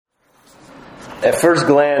At first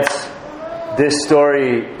glance, this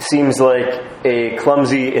story seems like a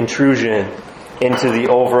clumsy intrusion into the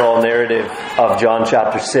overall narrative of John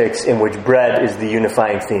chapter 6, in which bread is the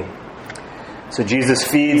unifying theme. So Jesus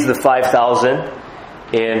feeds the 5,000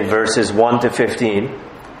 in verses 1 to 15.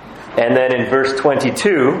 And then in verse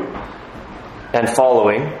 22 and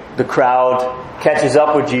following, the crowd catches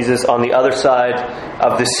up with Jesus on the other side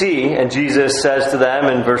of the sea. And Jesus says to them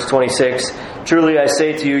in verse 26, "Truly I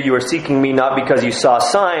say to you, you are seeking me not because you saw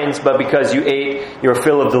signs, but because you ate your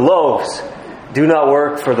fill of the loaves. Do not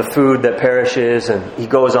work for the food that perishes." And he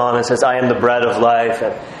goes on and says, "I am the bread of life."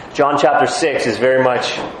 And John chapter 6 is very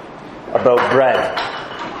much about bread.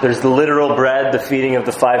 There's the literal bread, the feeding of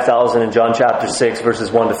the 5,000 in John chapter 6,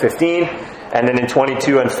 verses 1 to 15. And then in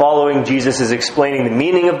 22 and following, Jesus is explaining the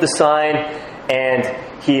meaning of the sign, and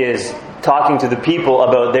he is talking to the people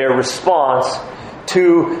about their response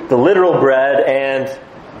to the literal bread and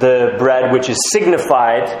the bread which is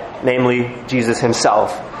signified, namely Jesus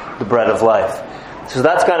himself, the bread of life. So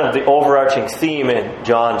that's kind of the overarching theme in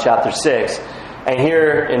John chapter 6. And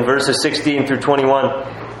here in verses 16 through 21,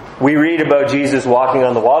 we read about Jesus walking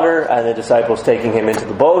on the water and the disciples taking him into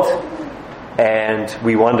the boat. And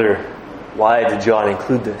we wonder, why did John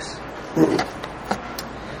include this?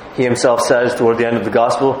 He himself says toward the end of the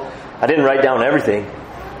gospel, "I didn't write down everything.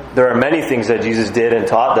 There are many things that Jesus did and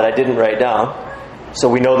taught that I didn't write down." So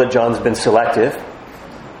we know that John's been selective.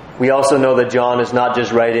 We also know that John is not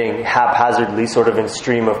just writing haphazardly, sort of in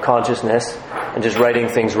stream of consciousness, and just writing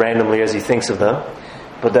things randomly as he thinks of them,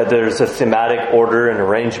 but that there's a thematic order and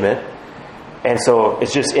arrangement. And so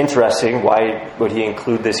it's just interesting, why would he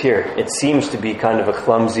include this here? It seems to be kind of a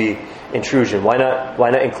clumsy intrusion. Why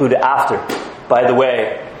not include it after? By the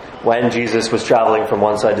way, when Jesus was traveling from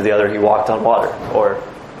one side to the other, he walked on water, or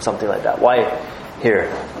something like that. Why here?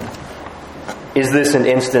 Is this an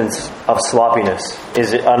instance of sloppiness?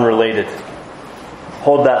 Is it unrelated?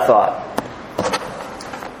 Hold that thought.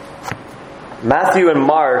 Matthew and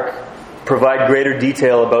Mark provide greater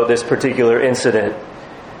detail about this particular incident.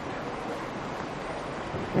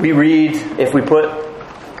 We read, if we put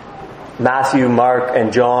Matthew, Mark,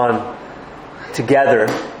 and John together,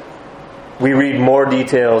 we read more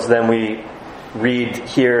details than we read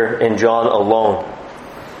here in John alone.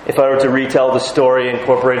 If I were to retell the story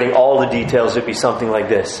incorporating all the details, it'd be something like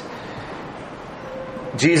this.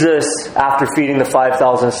 Jesus, after feeding the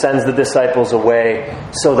 5,000, sends the disciples away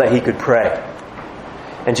so that he could pray.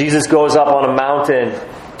 And Jesus goes up on a mountain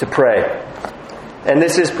to pray. And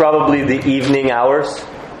this is probably the evening hours.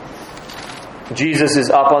 Jesus is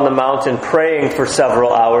up on the mountain praying for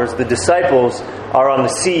several hours. The disciples are on the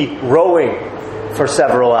sea rowing for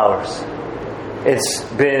several hours. It's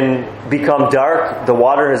become dark. The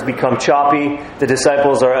water has become choppy. The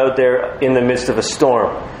disciples are out there in the midst of a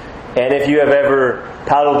storm. And if you have ever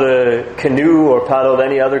paddled a canoe or paddled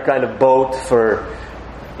any other kind of boat for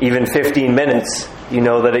even 15 minutes, you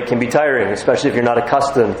know that it can be tiring, especially if you're not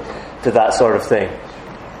accustomed to that sort of thing.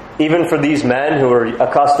 Even for these men who are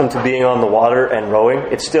accustomed to being on the water and rowing,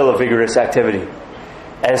 it's still a vigorous activity.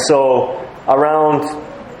 And so around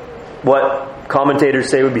what commentators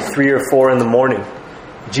say would be 3 or 4 in the morning,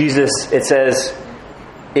 Jesus, it says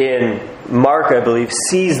in Mark, I believe,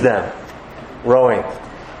 sees them rowing.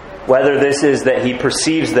 Whether this is that he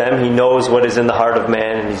perceives them, he knows what is in the heart of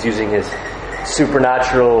man, and he's using his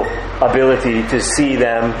supernatural ability to see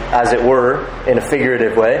them, as it were, in a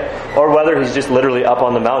figurative way, or whether he's just literally up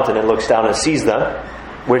on the mountain and looks down and sees them,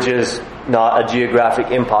 which is not a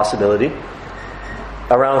geographic impossibility.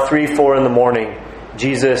 Around 3, 4 in the morning,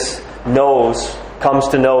 Jesus comes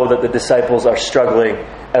to know that the disciples are struggling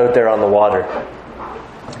out there on the water.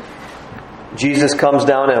 Jesus comes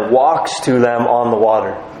down and walks to them on the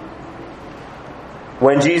water.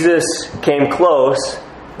 When Jesus came close,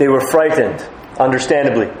 they were frightened,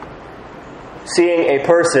 understandably. Seeing a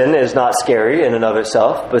person is not scary in and of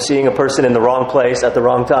itself, but seeing a person in the wrong place at the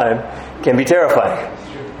wrong time can be terrifying.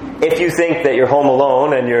 If you think that you're home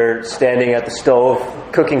alone and you're standing at the stove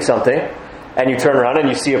cooking something, and you turn around and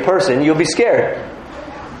you see a person, you'll be scared.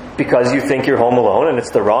 Because you think you're home alone and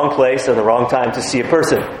it's the wrong place and the wrong time to see a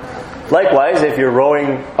person. Likewise, if you're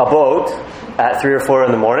rowing a boat at 3 or 4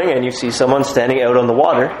 in the morning and you see someone standing out on the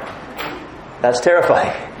water, that's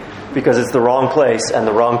terrifying. Because it's the wrong place and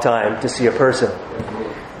the wrong time to see a person.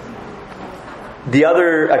 The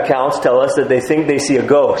other accounts tell us that they think they see a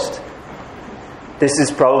ghost. This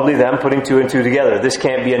is probably them putting 2 and 2 together. This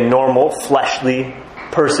can't be a normal, fleshly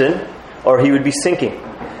person, or he would be sinking.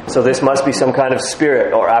 So this must be some kind of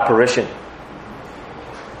spirit or apparition.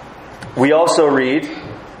 We also read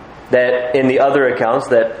that in the other accounts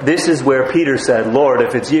that this is where Peter said, "Lord,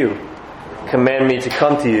 if it's you, command me to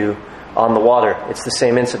come to you on the water. It's the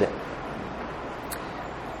same incident.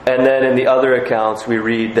 And then in the other accounts, we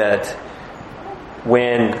read that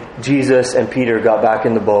when Jesus and Peter got back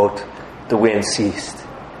in the boat, the wind ceased.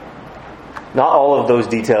 Not all of those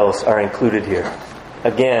details are included here.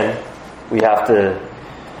 Again, we have to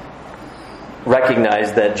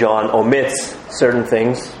recognize that John omits certain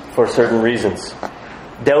things for certain reasons.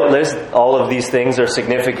 Doubtless, all of these things are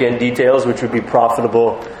significant details which would be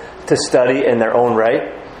profitable to study in their own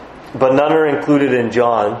right, but none are included in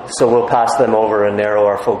John, so we'll pass them over and narrow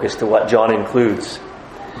our focus to what John includes.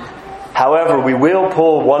 However, we will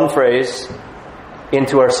pull one phrase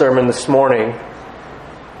into our sermon this morning,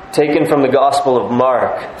 taken from the Gospel of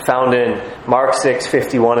Mark, found in Mark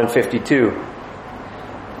 6:51 and 52.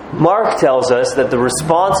 Mark tells us that the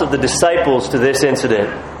response of the disciples to this incident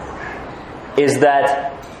is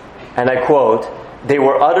that, and I quote, "They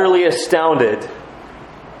were utterly astounded,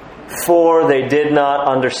 for they did not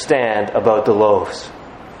understand about the loaves."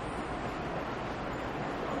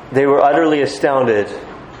 They were utterly astounded,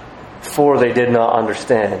 for they did not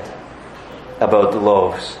understand about the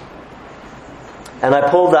loaves. And I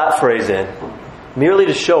pulled that phrase in merely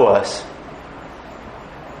to show us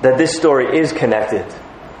that this story is connected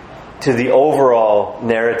to the overall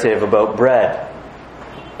narrative about bread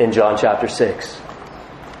in John chapter 6.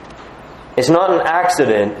 It's not an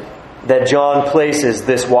accident that John places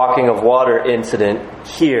this walking of water incident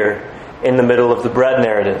here in the middle of the bread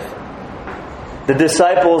narrative. The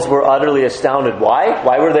disciples were utterly astounded. Why?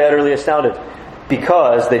 Why were they utterly astounded?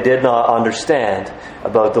 Because they did not understand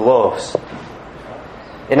about the loaves.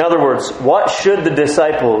 In other words, what should the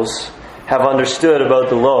disciples have understood about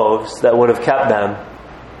the loaves that would have kept them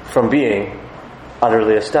from being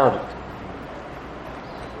utterly astounded?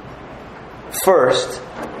 First,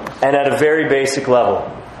 and at a very basic level,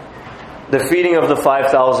 the feeding of the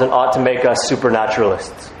 5,000 ought to make us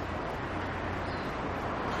supernaturalists.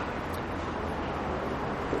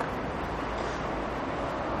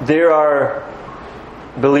 There are,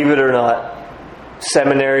 believe it or not,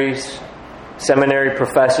 seminaries, seminary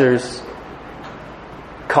professors,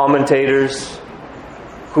 commentators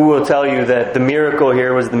who will tell you that the miracle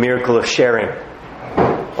here was the miracle of sharing,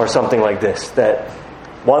 or something like this. That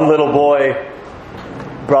one little boy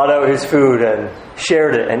brought out his food and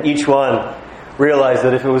shared it, and each one realized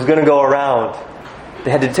that if it was going to go around,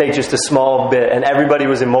 they had to take just a small bit, and everybody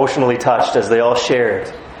was emotionally touched as they all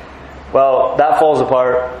shared. Well, that falls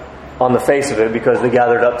apart on the face of it because they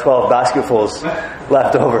gathered up 12 basketfuls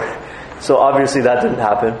left over. So obviously that didn't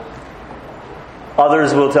happen.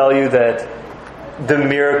 Others will tell you that the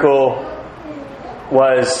miracle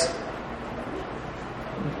was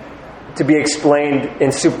to be explained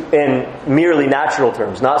in merely natural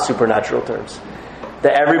terms, not supernatural terms.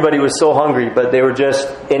 That everybody was so hungry, but they were just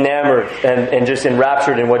enamored and just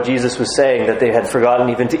enraptured in what Jesus was saying that they had forgotten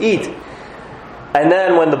even to eat. And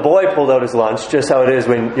then when the boy pulled out his lunch, just how it is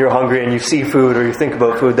when you're hungry and you see food or you think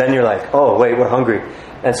about food, then you're like, oh wait, we're hungry.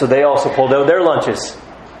 And so they also pulled out their lunches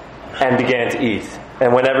and began to eat.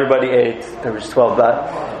 And when everybody ate, there was 12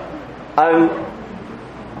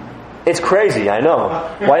 it's crazy, I know.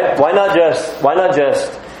 Why not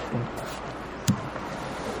just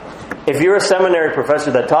if you're a seminary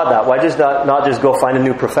professor that taught that, why just not just go find a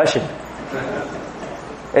new profession?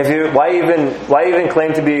 Why even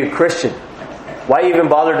claim to be a Christian? Why even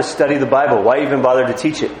bother to study the Bible? Why even bother to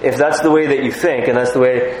teach it? If that's the way that you think, and that's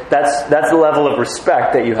the level of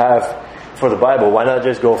respect that you have for the Bible, why not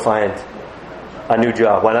just go find a new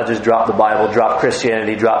job? Why not just drop the Bible, drop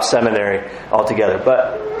Christianity, drop seminary altogether?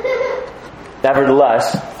 But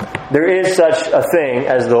nevertheless, there is such a thing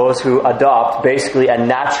as those who adopt basically a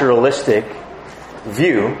naturalistic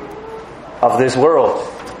view of this world.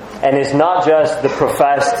 And it's not just the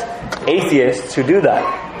professed atheists who do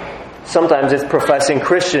that. Sometimes it's professing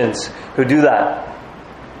Christians who do that.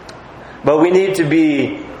 But we need to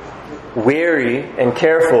be wary and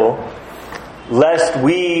careful lest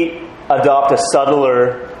we adopt a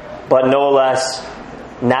subtler but no less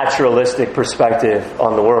naturalistic perspective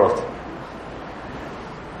on the world.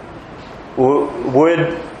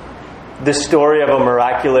 Would the story of a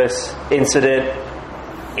miraculous incident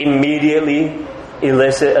immediately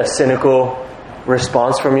elicit a cynical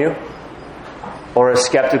response from you? Or a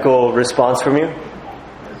skeptical response from you?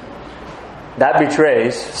 That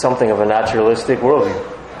betrays something of a naturalistic worldview.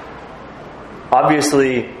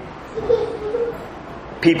 Obviously,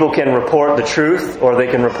 people can report the truth or they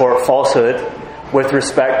can report falsehood with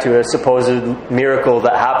respect to a supposed miracle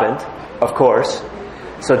that happened, of course.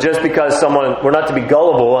 So just because we're not to be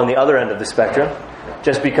gullible on the other end of the spectrum.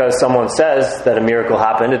 Just because someone says that a miracle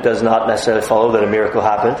happened, it does not necessarily follow that a miracle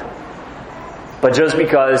happened. But just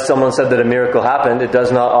because someone said that a miracle happened, it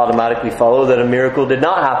does not automatically follow that a miracle did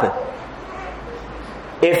not happen.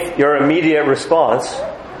 If your immediate response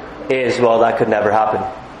is, well, that could never happen,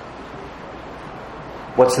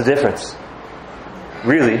 what's the difference?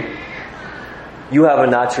 Really, you have a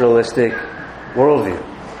naturalistic worldview.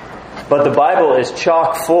 But the Bible is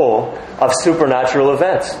chock full of supernatural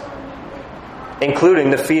events, including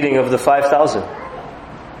the feeding of the 5,000.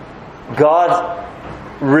 God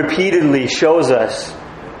repeatedly shows us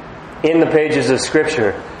in the pages of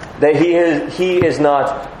Scripture that He is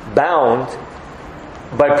not bound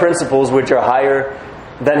by principles which are higher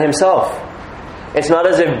than Himself. It's not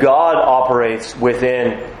as if God operates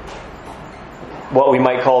within what we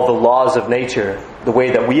might call the laws of nature, the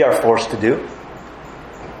way that we are forced to do.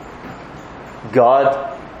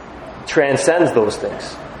 God transcends those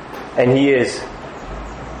things, and He is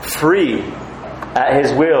free at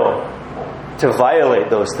His will to violate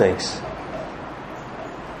those things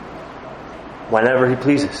whenever He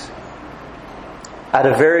pleases. At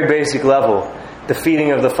a very basic level, the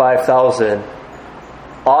feeding of the 5,000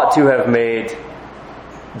 ought to have made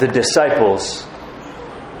the disciples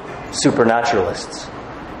supernaturalists,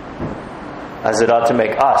 as it ought to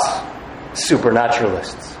make us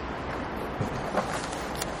supernaturalists.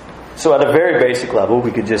 So at a very basic level,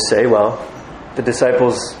 we could just say, well, the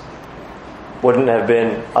disciples wouldn't have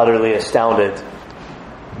been utterly astounded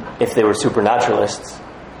if they were supernaturalists.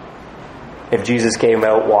 If Jesus came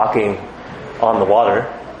out walking on the water,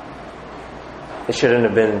 it shouldn't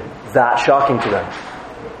have been that shocking to them.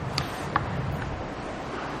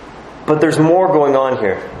 But there's more going on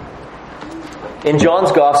here. In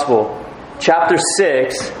John's Gospel, chapter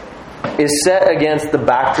 6 is set against the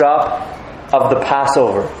backdrop of the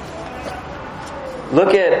Passover.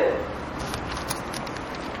 Look at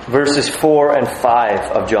verses 4 and 5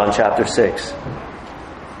 of John chapter 6.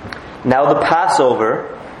 Now the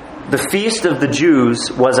Passover, the feast of the Jews,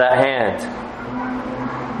 was at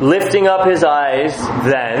hand. Lifting up his eyes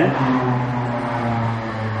then...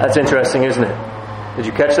 That's interesting, isn't it? Did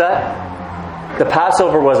you catch that? The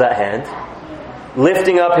Passover was at hand.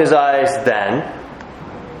 Lifting up his eyes then,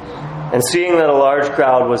 and seeing that a large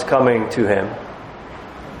crowd was coming to him.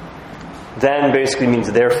 Then basically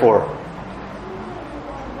means therefore.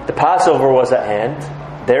 The Passover was at hand.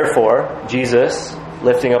 Therefore, Jesus,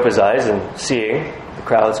 lifting up his eyes and seeing the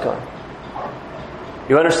crowds coming.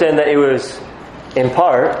 You understand that it was in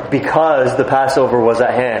part because the Passover was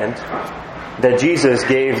at hand that Jesus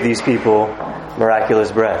gave these people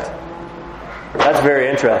miraculous bread. That's very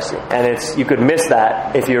interesting. And you could miss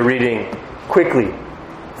that if you're reading quickly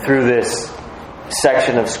through this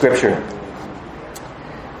section of Scripture.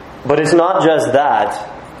 But it's not just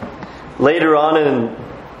that. Later on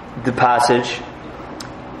in the passage,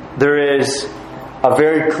 there is a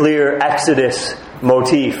very clear Exodus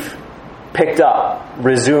motif picked up,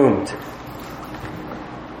 resumed.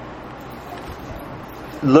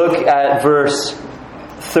 Look at verse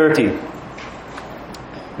 30.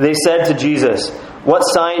 They said to Jesus, "What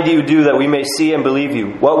sign do you do that we may see and believe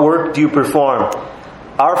you? What work do you perform?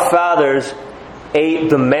 Our fathers ate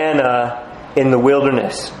the manna in the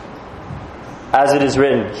wilderness. As it is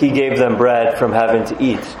written, He gave them bread from heaven to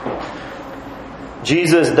eat."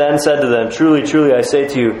 Jesus then said to them, "Truly, truly, I say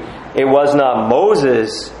to you, it was not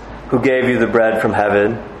Moses who gave you the bread from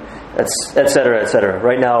heaven," etc., etc.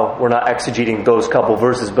 Right now, we're not exegeting those couple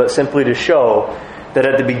verses, but simply to show that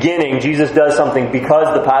at the beginning, Jesus does something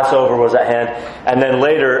because the Passover was at hand, and then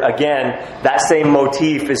later, again, that same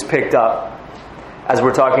motif is picked up as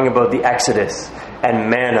we're talking about the Exodus and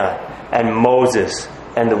manna and Moses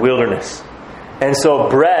and the wilderness. And so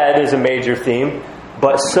bread is a major theme,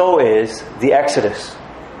 but so is the Exodus.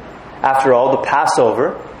 After all, the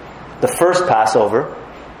Passover, the first Passover,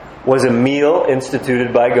 was a meal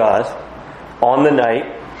instituted by God on the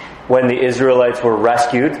night when the Israelites were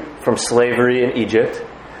rescued from slavery in Egypt.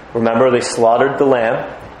 Remember, they slaughtered the lamb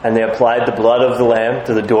and they applied the blood of the lamb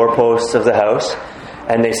to the doorposts of the house,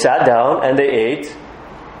 and they sat down and they ate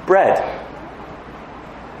bread.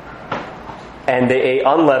 And they ate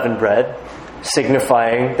unleavened bread,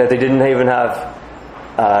 signifying that they didn't even have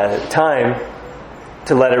time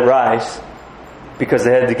to let it rise because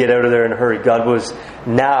they had to get out of there in a hurry. God was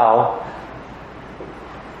now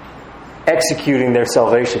executing their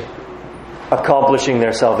salvation, accomplishing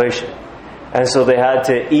their salvation. And so they had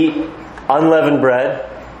to eat unleavened bread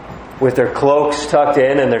with their cloaks tucked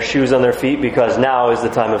in and their shoes on their feet, because now is the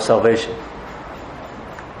time of salvation.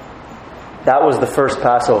 That was the first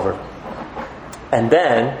Passover. And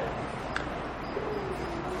then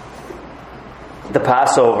the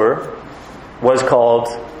Passover was called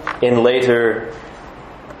in later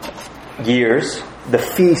years the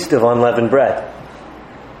Feast of Unleavened Bread.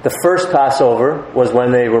 The first Passover was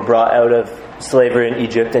when they were brought out of slavery in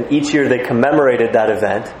Egypt, and each year they commemorated that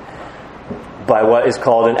event by what is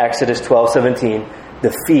called in Exodus 12:17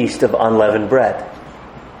 the Feast of Unleavened Bread.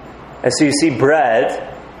 And so you see,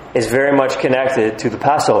 bread is very much connected to the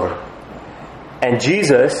Passover. And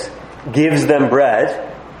Jesus gives them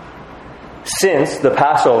bread since the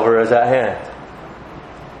Passover is at hand.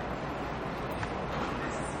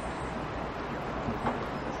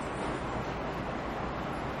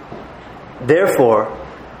 Therefore,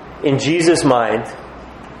 in Jesus' mind,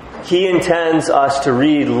 He intends us to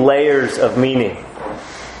read layers of meaning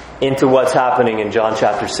into what's happening in John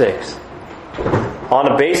chapter 6. On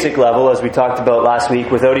a basic level, as we talked about last week,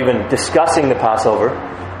 without even discussing the Passover,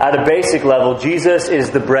 at a basic level, Jesus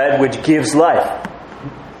is the bread which gives life.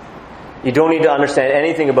 You don't need to understand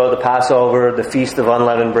anything about the Passover, the Feast of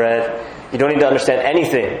Unleavened Bread. You don't need to understand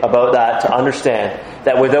anything about that to understand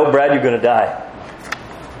that without bread, you're going to die.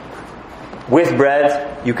 With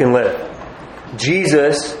bread, you can live.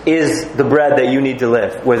 Jesus is the bread that you need to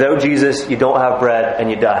live. Without Jesus, you don't have bread and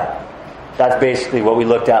you die. That's basically what we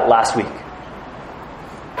looked at last week.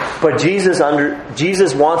 But Jesus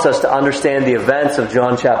wants us to understand the events of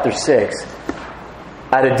John chapter 6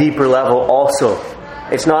 at a deeper level also.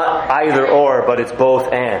 It's not either or, but it's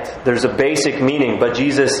both and. There's a basic meaning, but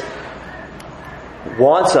Jesus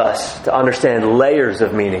wants us to understand layers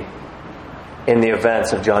of meaning in the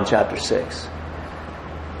events of John chapter 6.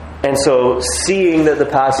 And so, seeing that the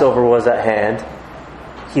Passover was at hand,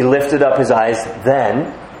 He lifted up His eyes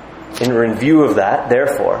then, in view of that,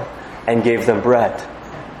 therefore, and gave them bread.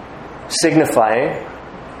 Signifying,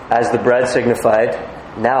 as the bread signified,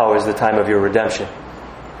 now is the time of your redemption.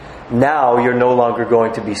 Now you're no longer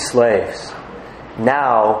going to be slaves.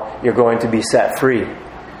 Now you're going to be set free.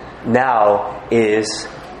 Now is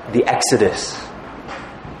the Exodus.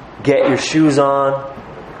 Get your shoes on,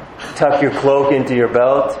 tuck your cloak into your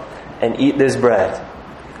belt, and eat this bread.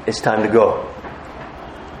 It's time to go.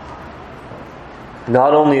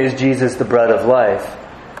 Not only is Jesus the bread of life,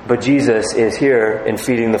 but Jesus is here in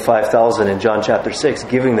feeding the 5,000 in John chapter 6,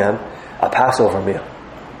 giving them a Passover meal.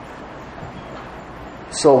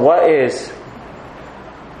 So what is,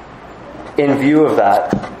 in view of that,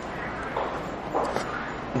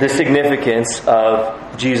 the significance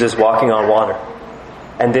of Jesus walking on water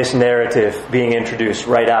and this narrative being introduced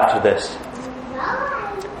right after this?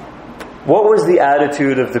 What was the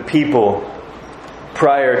attitude of the people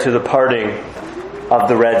prior to the parting of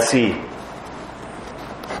the Red Sea?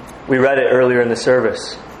 We read it earlier in the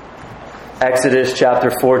service. Exodus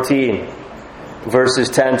chapter 14, verses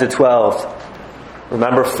 10 to 12.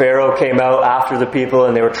 Remember, Pharaoh came out after the people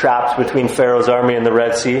and they were trapped between Pharaoh's army and the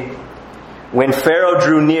Red Sea. When Pharaoh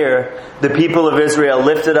drew near, the people of Israel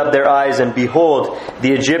lifted up their eyes, and behold,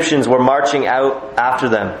 the Egyptians were marching out after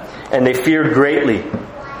them, and they feared greatly.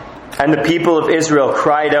 And the people of Israel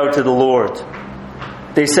cried out to the Lord.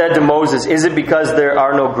 They said to Moses, "Is it because there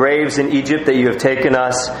are no graves in Egypt that you have taken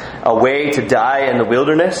us away to die in the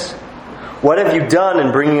wilderness? What have you done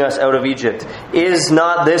in bringing us out of Egypt? Is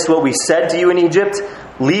not this what we said to you in Egypt?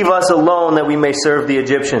 Leave us alone that we may serve the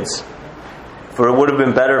Egyptians. For it would have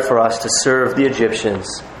been better for us to serve the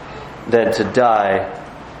Egyptians than to die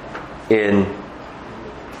in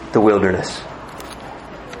the wilderness."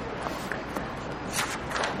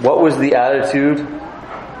 What was the attitude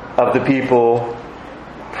of the people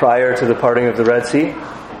prior to the parting of the Red Sea?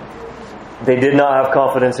 They did not have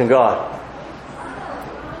confidence in God.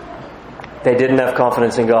 They didn't have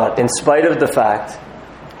confidence in God. In spite of the fact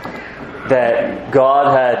that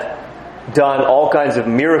God had done all kinds of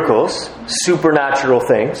miracles, supernatural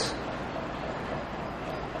things,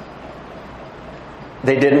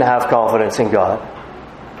 they didn't have confidence in God.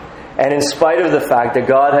 And in spite of the fact that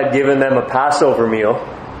God had given them a Passover meal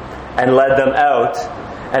and led them out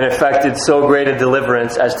and effected so great a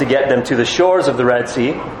deliverance as to get them to the shores of the Red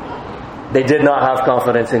Sea, they did not have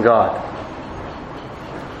confidence in God.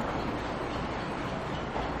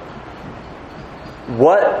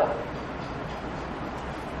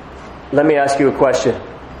 Let me ask you a question.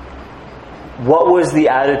 What was the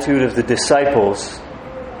attitude of the disciples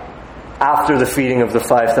after the feeding of the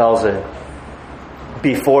 5,000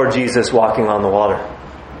 before Jesus walking on the water?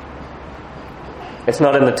 It's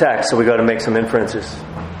not in the text, so we got to make some inferences,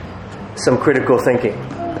 some critical thinking.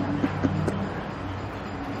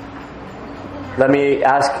 Let me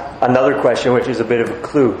ask another question, which is a bit of a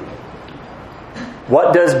clue.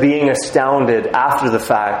 What does being astounded after the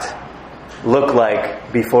fact look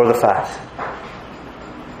like before the fact?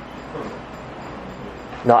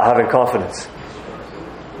 Not having confidence.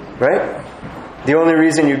 Right? The only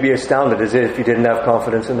reason you'd be astounded is if you didn't have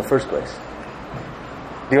confidence in the first place.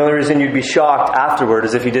 The only reason you'd be shocked afterward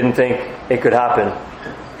is if you didn't think it could happen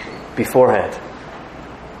beforehand.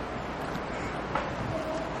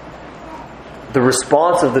 The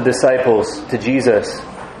response of the disciples to Jesus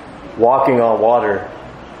walking on water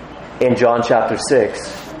in John chapter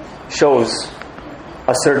 6 shows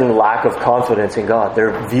a certain lack of confidence in God.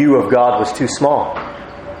 Their view of God was too small.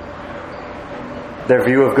 Their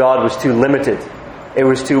view of God was too limited. It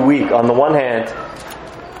was too weak. On the one hand,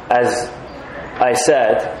 as I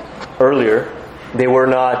said earlier, they were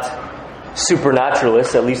not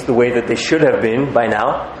supernaturalists, at least the way that they should have been by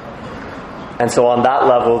now. And so on that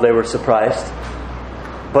level, they were surprised.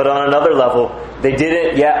 But on another level, they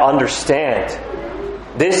didn't yet understand.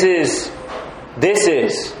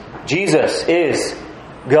 Jesus is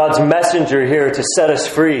God's messenger here to set us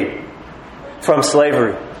free from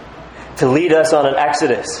slavery, to lead us on an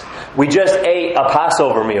exodus. We just ate a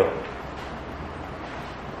Passover meal.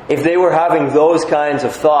 If they were having those kinds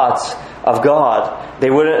of thoughts of God, they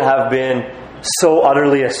wouldn't have been so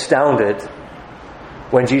utterly astounded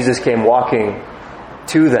when Jesus came walking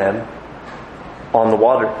to them on the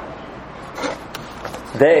water.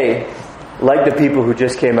 They, like the people who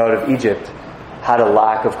just came out of Egypt, had a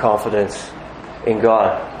lack of confidence in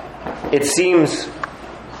God. It seems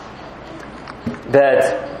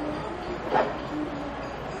that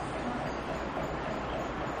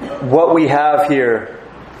what we have here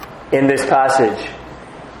in this passage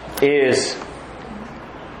is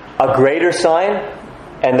a greater sign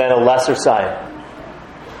and then a lesser sign.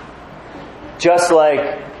 Just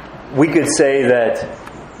like we could say that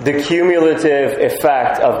the cumulative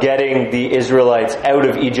effect of getting the Israelites out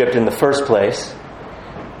of Egypt in the first place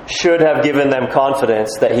should have given them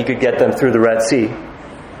confidence that He could get them through the Red Sea.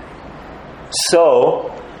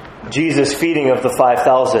 So, Jesus' feeding of the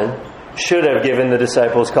 5,000 should have given the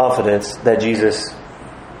disciples confidence that Jesus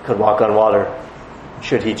could walk on water,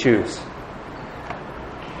 should He choose.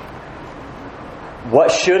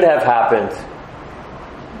 What should have happened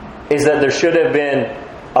is that there should have been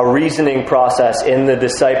a reasoning process in the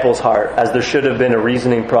disciples' heart, as there should have been a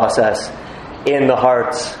reasoning process in the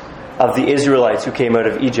hearts of the Israelites who came out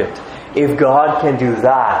of Egypt. If God can do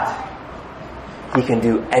that, He can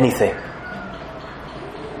do anything.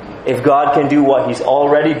 If God can do what He's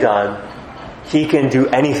already done, He can do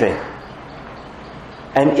anything.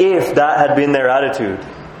 And if that had been their attitude,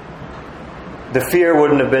 the fear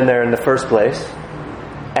wouldn't have been there in the first place,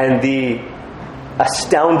 and the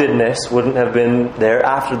astoundedness wouldn't have been there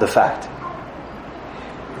after the fact.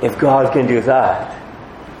 If God can do that,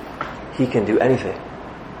 He can do anything.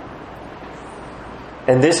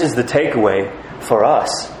 And this is the takeaway for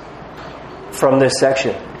us from this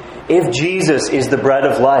section. If Jesus is the bread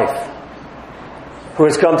of life, who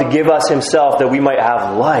has come to give us Himself that we might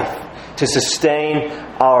have life, to sustain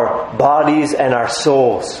our bodies and our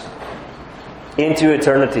souls into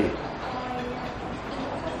eternity,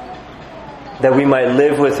 that we might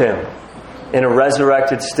live with Him in a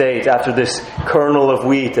resurrected state after this kernel of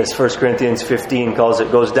wheat, as 1 Corinthians 15 calls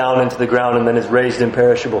it, goes down into the ground and then is raised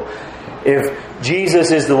imperishable. If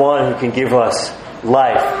Jesus is the one who can give us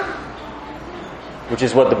life, which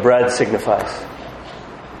is what the bread signifies,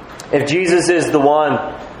 if Jesus is the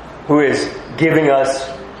one who is giving us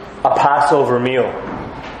a Passover meal,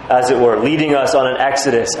 as it were, leading us on an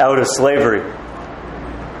exodus out of slavery,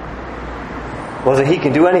 well, then He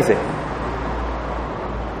can do anything.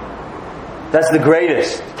 That's the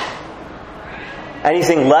greatest.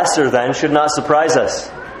 Anything lesser then should not surprise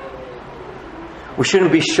us. We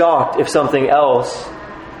shouldn't be shocked if something else,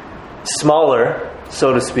 smaller,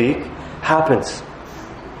 so to speak, happens.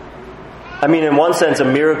 I mean, in one sense, a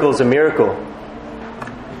miracle is a miracle.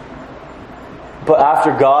 But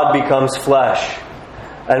after God becomes flesh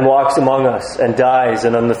and walks among us and dies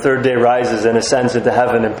and on the third day rises and ascends into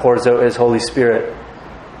heaven and pours out His Holy Spirit,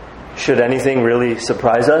 should anything really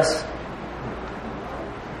surprise us?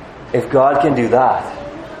 If God can do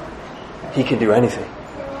that, He can do anything.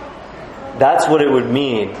 That's what it would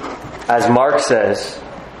mean, as Mark says,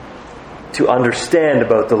 to understand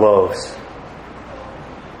about the loaves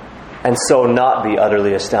and so not be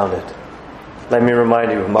utterly astounded. Let me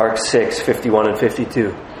remind you of Mark 6, 51 and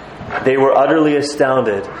 52. They were utterly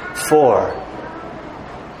astounded, for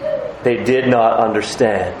they did not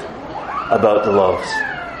understand about the loaves.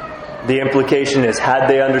 The implication is, had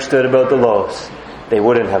they understood about the loaves, they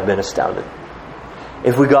wouldn't have been astounded.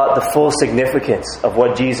 If we got the full significance of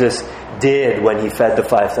what Jesus did when He fed the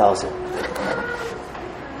 5,000,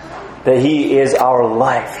 that He is our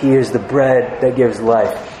life, He is the bread that gives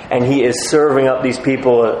life, and He is serving up these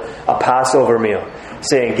people a Passover meal,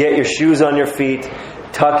 saying, get your shoes on your feet,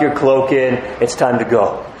 tuck your cloak in, it's time to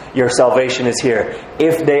go. Your salvation is here.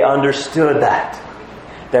 If they understood that,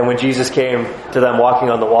 then when Jesus came to them walking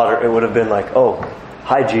on the water, it would have been like, oh,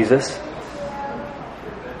 hi Jesus.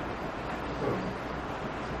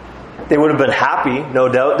 They would have been happy, no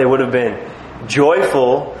doubt. They would have been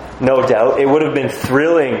joyful, no doubt. It would have been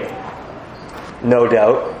thrilling, no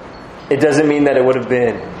doubt. It doesn't mean that it would have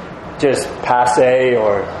been just passé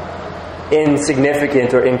or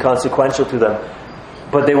insignificant or inconsequential to them.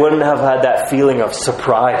 But they wouldn't have had that feeling of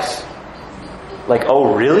surprise. Like,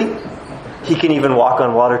 oh, really? He can even walk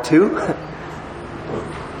on water too?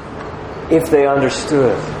 If they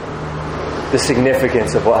understood the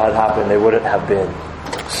significance of what had happened, they wouldn't have been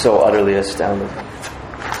so utterly astounded.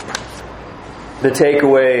 The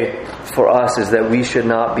takeaway for us is that we should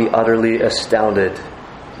not be utterly astounded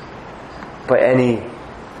by any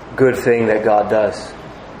good thing that God does.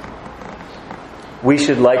 We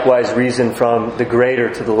should likewise reason from the greater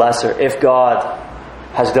to the lesser. If God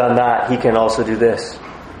has done that, He can also do this.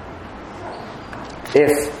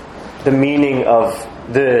 If the meaning of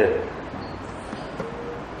the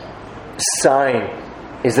sign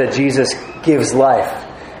is that Jesus gives life,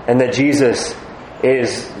 and that Jesus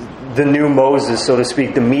is the new Moses, so to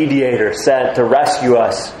speak, the mediator sent to rescue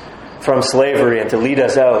us from slavery and to lead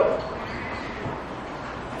us out,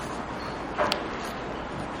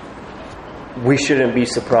 we shouldn't be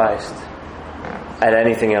surprised at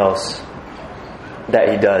anything else that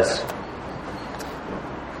He does.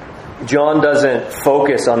 John doesn't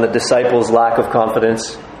focus on the disciples' lack of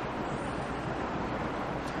confidence,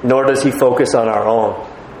 nor does he focus on our own.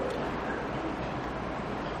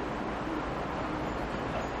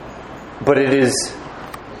 But it is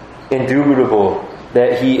indubitable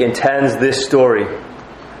that he intends this story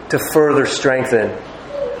to further strengthen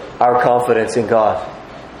our confidence in God.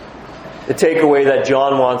 The takeaway that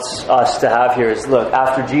John wants us to have here is, look,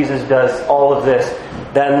 after Jesus does all of this,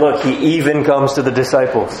 then look, He even comes to the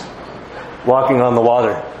disciples walking on the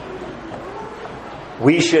water.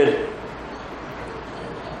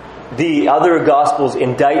 The other Gospels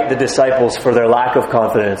indict the disciples for their lack of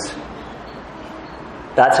confidence.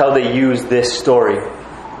 That's how they use this story.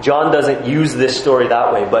 John doesn't use this story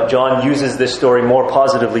that way, but John uses this story more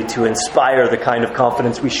positively to inspire the kind of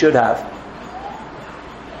confidence we should have.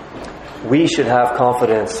 We should have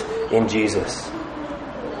confidence in Jesus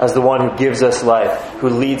as the one who gives us life, who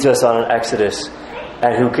leads us on an exodus,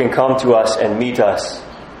 and who can come to us and meet us,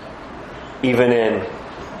 even in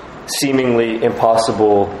seemingly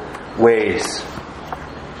impossible ways.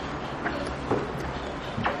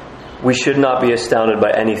 We should not be astounded by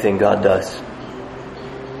anything God does.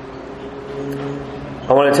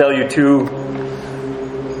 I want to tell you two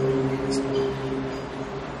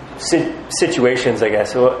situations, I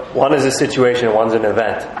guess. One is a situation and one's an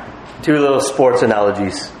event. Two little sports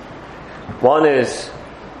analogies. One is,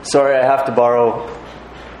 sorry, I have to borrow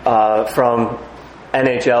from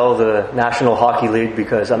NHL, the National Hockey League,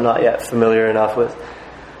 because I'm not yet familiar enough with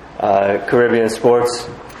Caribbean sports.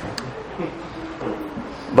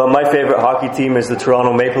 But my favorite hockey team is the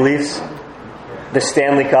Toronto Maple Leafs. The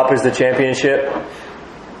Stanley Cup is the championship.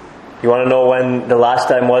 You want to know when the last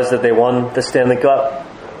time was that they won the Stanley Cup?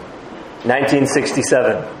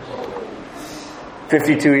 1967.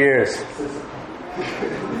 52 years.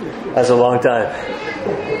 That's a long time.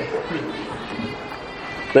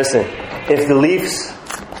 Listen, if the Leafs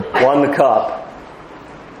won the Cup,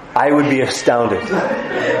 I would be astounded.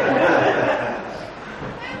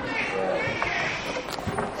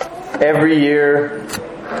 Every year,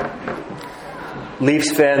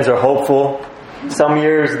 Leafs fans are hopeful. Some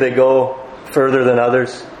years they go further than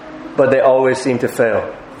others, but they always seem to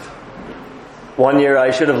fail. One year, I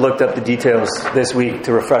should have looked up the details this week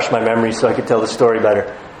to refresh my memory so I could tell the story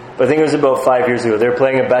better. But I think it was about 5 years ago. They were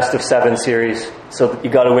playing a best of 7 series, so you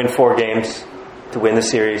got to win 4 games to win the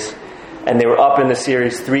series. And they were up in the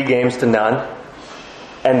series 3-0.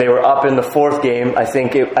 And they were up in the 4th game. I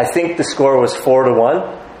think the score was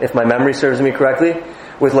 4-1. If my memory serves me correctly,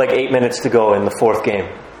 with like 8 minutes to go in the 4th game.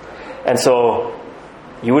 And so,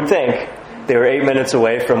 you would think they were 8 minutes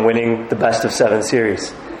away from winning the best of 7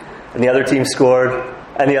 series. And the other team scored,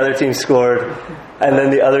 and the other team scored, and then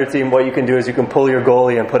the other team, what you can do is you can pull your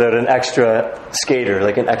goalie and put out an extra skater,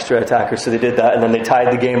 like an extra attacker. So they did that, and then they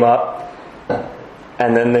tied the game up,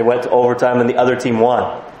 and then they went to overtime, and the other team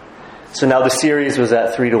won. So now the series was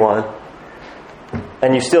at 3-1.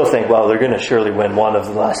 And you still think, well, they're going to surely win one of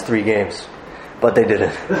the last 3 games. But they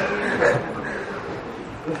didn't.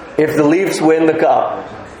 If the Leafs win the Cup,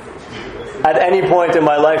 at any point in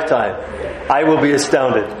my lifetime, I will be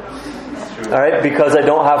astounded. Alright? Because I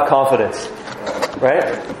don't have confidence. Right?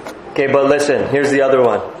 Okay, but listen, here's the other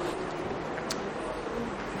one.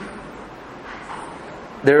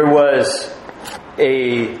 There was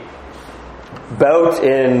a bout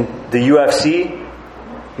in the UFC,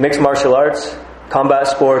 mixed martial arts, combat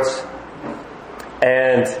sports,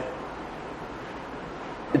 and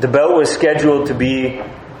the bout was scheduled to be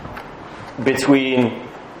between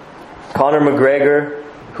Conor McGregor,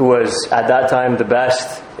 who was at that time the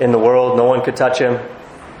best in the world, no one could touch him,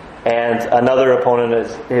 and another opponent,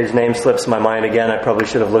 his name slips my mind again, I probably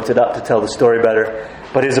should have looked it up to tell the story better,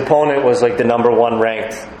 but his opponent was like the number 1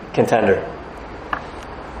 ranked contender.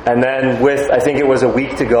 And then with, I think it was a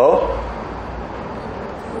week to go,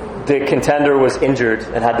 the contender was injured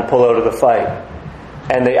and had to pull out of the fight.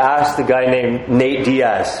 And they asked a guy named Nate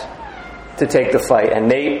Diaz to take the fight. And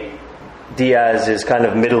Nate Diaz is kind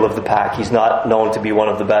of middle of the pack. He's not known to be one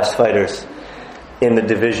of the best fighters in the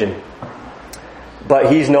division.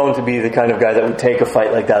 But he's known to be the kind of guy that would take a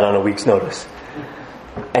fight like that on a week's notice.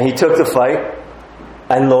 And he took the fight,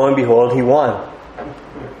 and lo and behold, he won.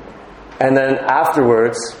 And then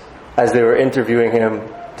afterwards, as they were interviewing him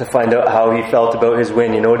to find out how he felt about his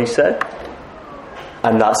win, you know what he said?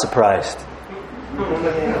 I'm not surprised.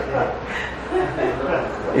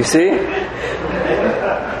 You see?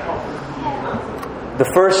 The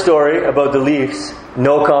first story about the Leafs,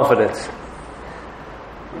 no confidence.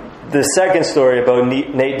 The second story about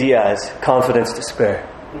Nate Diaz, confidence to spare.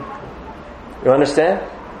 You understand?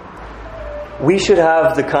 We should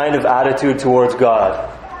have the kind of attitude towards God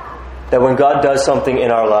that when God does something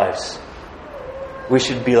in our lives, we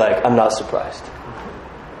should be like, I'm not surprised.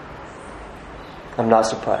 I'm not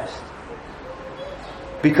surprised.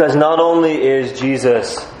 Because not only is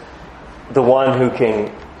Jesus the one who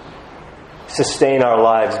can sustain our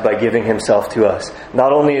lives by giving himself to us,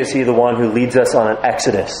 not only is he the one who leads us on an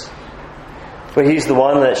exodus, but he's the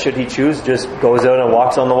one that, should he choose, just goes out and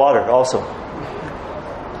walks on the water also.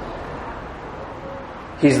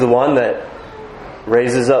 He's the one that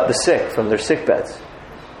raises up the sick from their sick beds.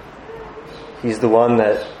 He's the one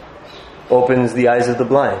that opens the eyes of the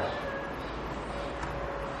blind.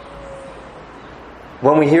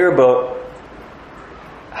 When we hear about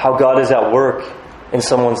how God is at work in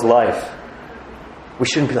someone's life, we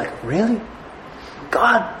shouldn't be like, really?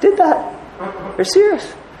 God did that? You're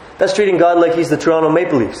serious? That's treating God like he's the Toronto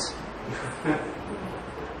Maple Leafs.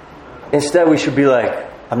 Instead, we should be like,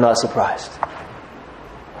 I'm not surprised.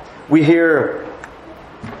 We hear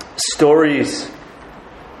stories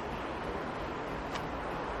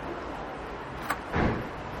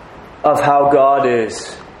of how God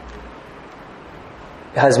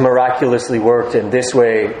has miraculously worked in this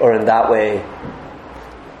way or in that way,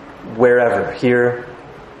 wherever, here,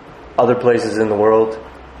 other places in the world.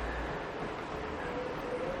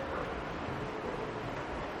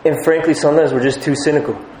 And frankly, sometimes we're just too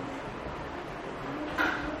cynical.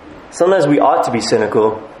 Sometimes we ought to be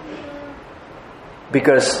cynical,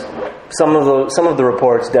 because some of the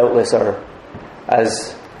reports doubtless are,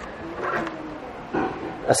 as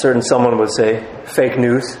a certain someone would say, fake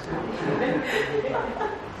news.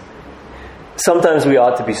 Sometimes we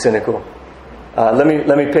ought to be cynical. Let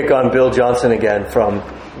me pick on Bill Johnson again from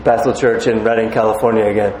Bethel Church in Redding, California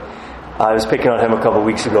again. I was picking on him a couple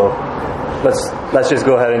weeks ago. Let's just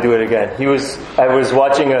go ahead and do it again. I was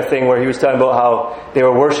watching a thing where he was talking about how they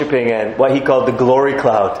were worshiping and what he called the glory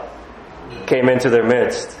cloud came into their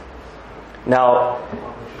midst. Now,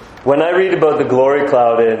 when I read about the glory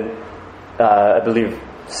cloud in, I believe,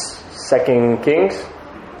 2 Kings,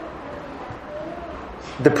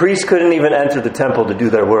 the priests couldn't even enter the temple to do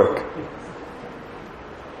their work.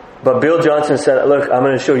 But Bill Johnson said, look, I'm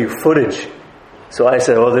going to show you footage. So I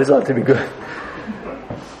said, oh, this ought to be good.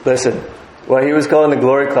 Listen, what he was calling the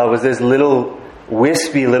glory cloud was this little,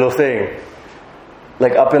 wispy little thing,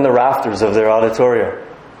 like up in the rafters of their auditorium.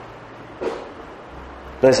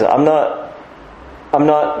 Listen, I'm not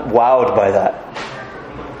wowed by that.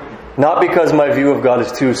 Not because my view of God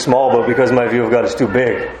is too small, but because my view of God is too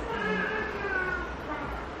big.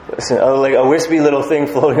 Listen, like a wispy little thing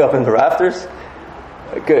floating up in the rafters,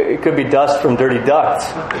 it could be dust from dirty ducts,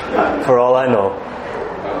 for all I know.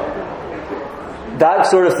 That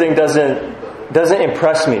sort of thing doesn't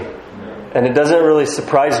impress me, and it doesn't really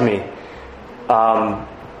surprise me.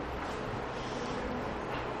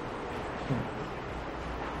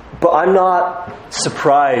 But I'm not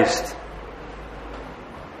surprised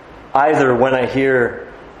either when I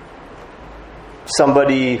hear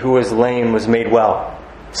somebody who was lame was made well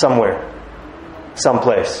somewhere,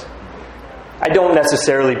 someplace. I don't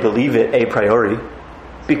necessarily believe it a priori,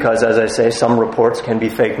 because, as I say, some reports can be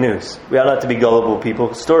fake news. We ought not to be gullible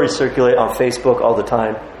people. Stories circulate on Facebook all the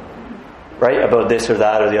time. right? About this or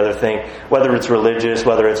that or the other thing. Whether it's religious,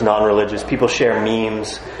 whether it's non-religious. People share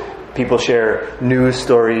memes. People share news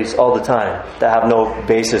stories all the time that have no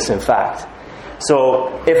basis in fact.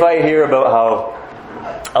 So if I hear about how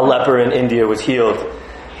a leper in India was healed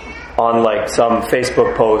on like some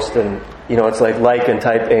Facebook post, and it's like and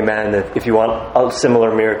type amen if you want a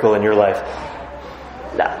similar miracle in your life.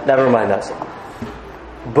 Nah, never mind that.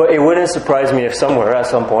 But it wouldn't surprise me if somewhere at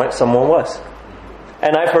some point someone was.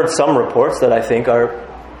 And I've heard some reports that I think are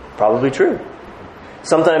probably true.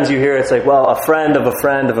 Sometimes you hear it's like, well, a friend of a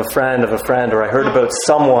friend of a friend of a friend, or I heard about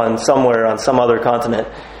someone somewhere on some other continent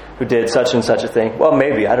who did such and such a thing. Well,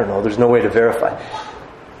 maybe, I don't know. There's no way to verify.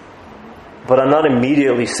 But I'm not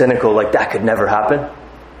immediately cynical, like that could never happen.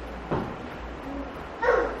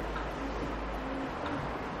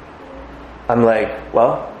 I'm like,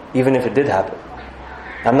 well, even if it did happen,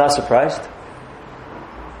 I'm not surprised.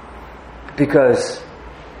 Because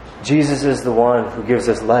Jesus is the one who gives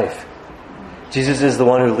us life. Jesus is the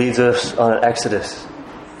one who leads us on an exodus.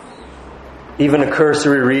 Even a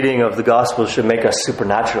cursory reading of the Gospels should make us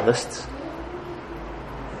supernaturalists.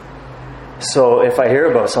 So if I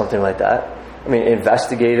hear about something like that,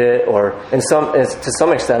 investigate it, or to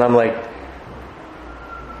some extent I'm like,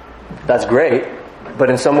 that's great, but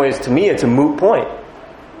in some ways to me it's a moot point,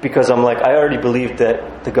 because I'm like, I already believe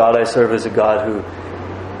that the God I serve is a God who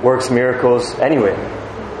works miracles anyway.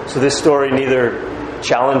 So this story neither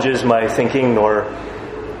challenges my thinking nor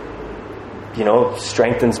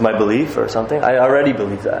strengthens my belief or something. I already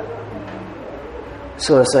believe that.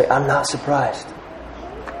 So it's like, I'm not surprised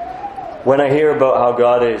when I hear about how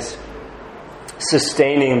God is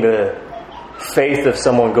sustaining the faith of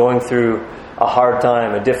someone going through a hard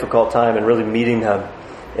time, a difficult time, and really meeting them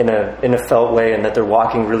in a felt way, and that they're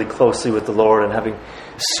walking really closely with the Lord and having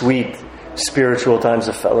sweet spiritual times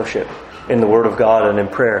of fellowship in the Word of God and in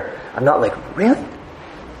prayer. I'm not like, really?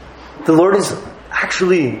 The Lord is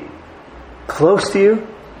actually close to you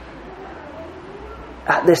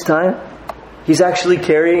at this time? He's actually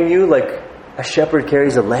carrying you like a shepherd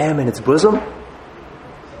carries a lamb in its bosom?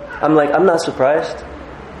 I'm like, I'm not surprised.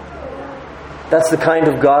 That's the kind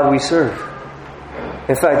of God we serve.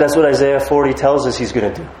 In fact, that's what Isaiah 40 tells us He's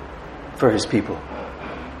going to do for His people.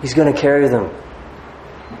 He's going to carry them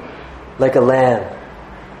like a lamb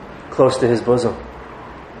close to His bosom.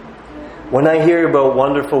 When I hear about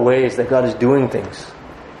wonderful ways that God is doing things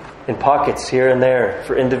in pockets here and there,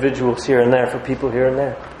 for individuals here and there, for people here and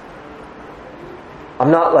there, I'm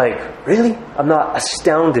not like, really? I'm not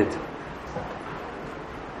astounded.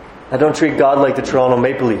 I don't treat God like the Toronto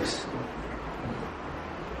Maple Leafs.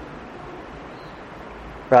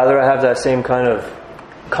 Rather, I have that same kind of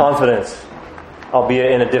confidence,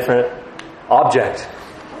 albeit in a different object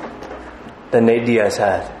than Nate Diaz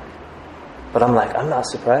had. But I'm like, I'm not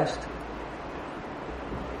surprised.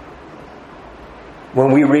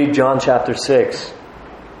 When we read John chapter 6,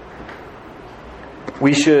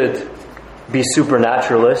 we should be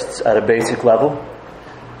supernaturalists at a basic level,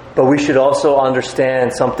 but we should also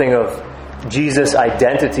understand something of Jesus'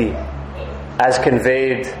 identity as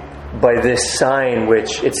conveyed by this sign,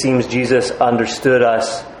 which it seems Jesus understood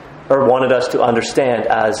us, or wanted us to understand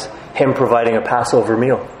as Him providing a Passover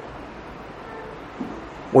meal,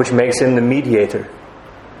 which makes Him the mediator,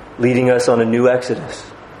 leading us on a new exodus,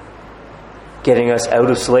 getting us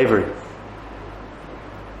out of slavery.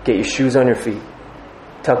 Get your shoes on your feet.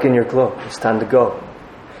 Tuck in your cloak. It's time to go.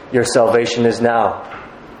 Your salvation is now.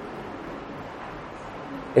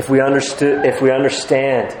 If we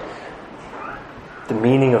understand the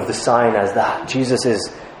meaning of the sign as that, Jesus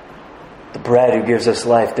is the bread who gives us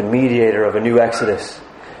life, the mediator of a new exodus,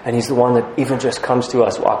 and He's the one that even just comes to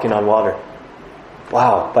us walking on water.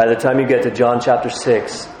 Wow, by the time you get to John chapter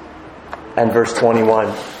 6 and verse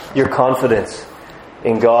 21, your confidence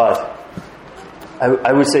in God,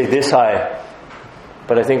 I would say this high,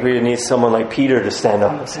 but I think we need someone like Peter to stand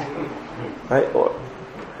up and say, right?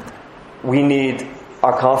 We need,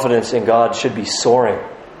 our confidence in God should be soaring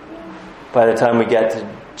by the time we get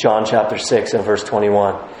to John chapter 6 and verse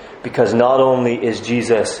 21. Because not only is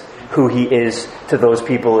Jesus who He is to those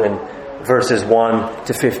people in verses 1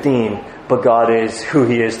 to 15, but God is who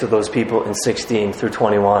He is to those people in 16 through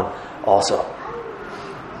 21 also.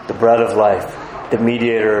 The bread of life, the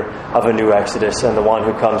mediator of a new exodus, and the one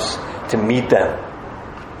who comes to meet them,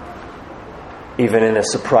 even in a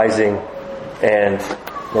surprising and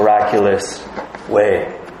miraculous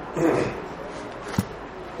way.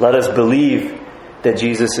 Let us believe that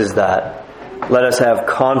Jesus is that. Let us have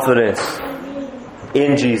confidence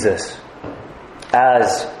in Jesus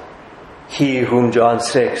as He whom John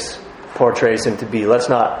 6 portrays Him to be. Let's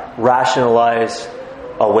not rationalize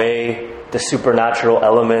away the supernatural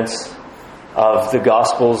elements of the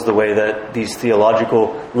Gospels the way that these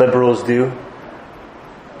theological liberals do.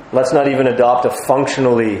 Let's not even adopt a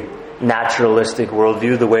functionally naturalistic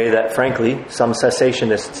worldview the way that, frankly, some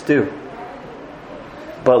cessationists do.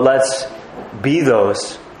 But let's be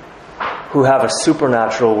those who have a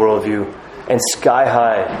supernatural worldview and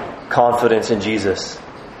sky-high confidence in Jesus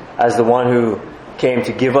as the one who came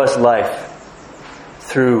to give us life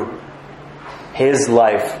through His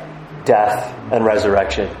life, death, and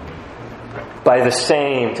resurrection. By the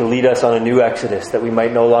same, to lead us on a new exodus, that we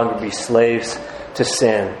might no longer be slaves to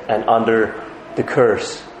sin and under the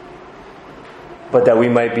curse, but that we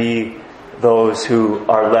might be those who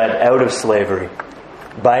are led out of slavery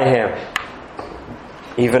by Him,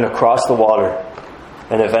 even across the water,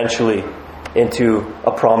 and eventually into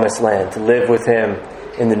a promised land, to live with Him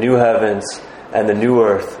in the new heavens and the new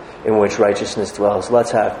earth in which righteousness dwells.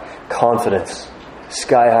 Let's have confidence,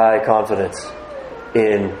 sky-high confidence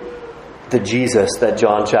in the Jesus that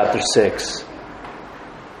John chapter 6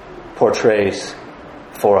 portrays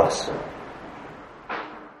for us.